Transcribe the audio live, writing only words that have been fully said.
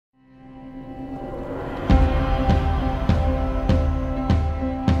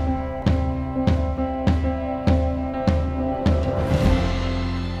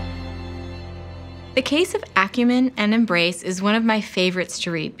The case of Acumen and Embrace is one of my favorites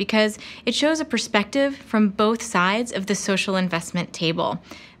to read because it shows a perspective from both sides of the social investment table.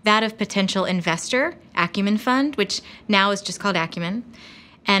 That of potential investor, Acumen Fund, which now is just called Acumen,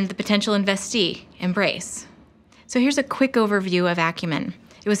 and the potential investee, Embrace. So here's a quick overview of Acumen.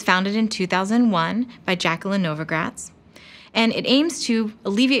 It was founded in 2001 by Jacqueline Novogratz, and it aims to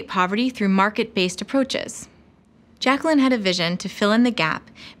alleviate poverty through market-based approaches. Jacqueline had a vision to fill in the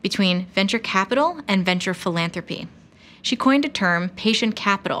gap between venture capital and venture philanthropy. She coined a term, patient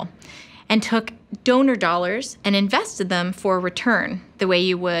capital, and took donor dollars and invested them for a return, the way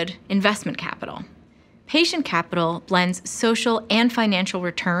you would investment capital. Patient capital blends social and financial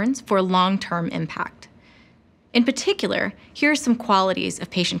returns for long-term impact. In particular, here are some qualities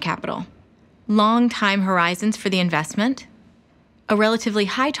of patient capital: long time horizons for the investment, a relatively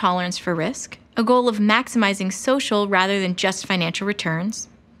high tolerance for risk, a goal of maximizing social rather than just financial returns,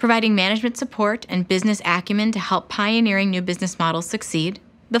 providing management support and business acumen to help pioneering new business models succeed,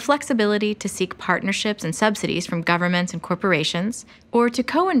 the flexibility to seek partnerships and subsidies from governments and corporations, or to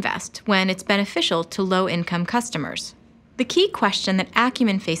co-invest when it's beneficial to low-income customers. The key question that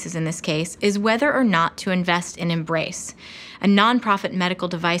Acumen faces in this case is whether or not to invest in Embrace, a nonprofit medical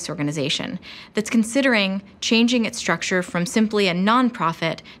device organization that's considering changing its structure from simply a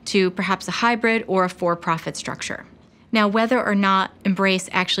nonprofit to perhaps a hybrid or a for-profit structure. Now, whether or not Embrace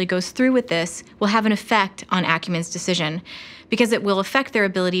actually goes through with this will have an effect on Acumen's decision, because it will affect their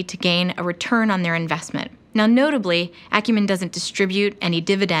ability to gain a return on their investment. Now, notably, Acumen doesn't distribute any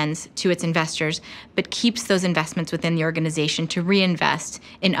dividends to its investors, but keeps those investments within the organization to reinvest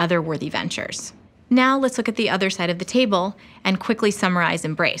in other worthy ventures. Now let's look at the other side of the table and quickly summarize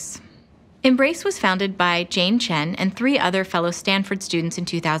Embrace. Embrace was founded by Jane Chen and 3 other fellow Stanford students in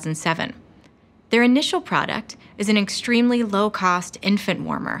 2007. Their initial product is an extremely low-cost infant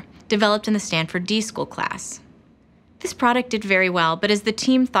warmer developed in the Stanford D School class. This product did very well, but as the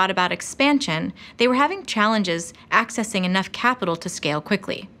team thought about expansion, they were having challenges accessing enough capital to scale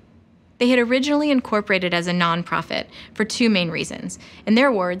quickly. They had originally incorporated as a nonprofit for 2 main reasons. In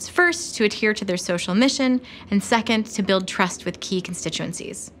their words, first, to adhere to their social mission, and second, to build trust with key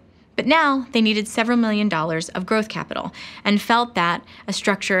constituencies. But now they needed several $millions of growth capital and felt that a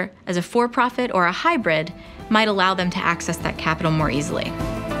structure as a for-profit or a hybrid might allow them to access that capital more easily.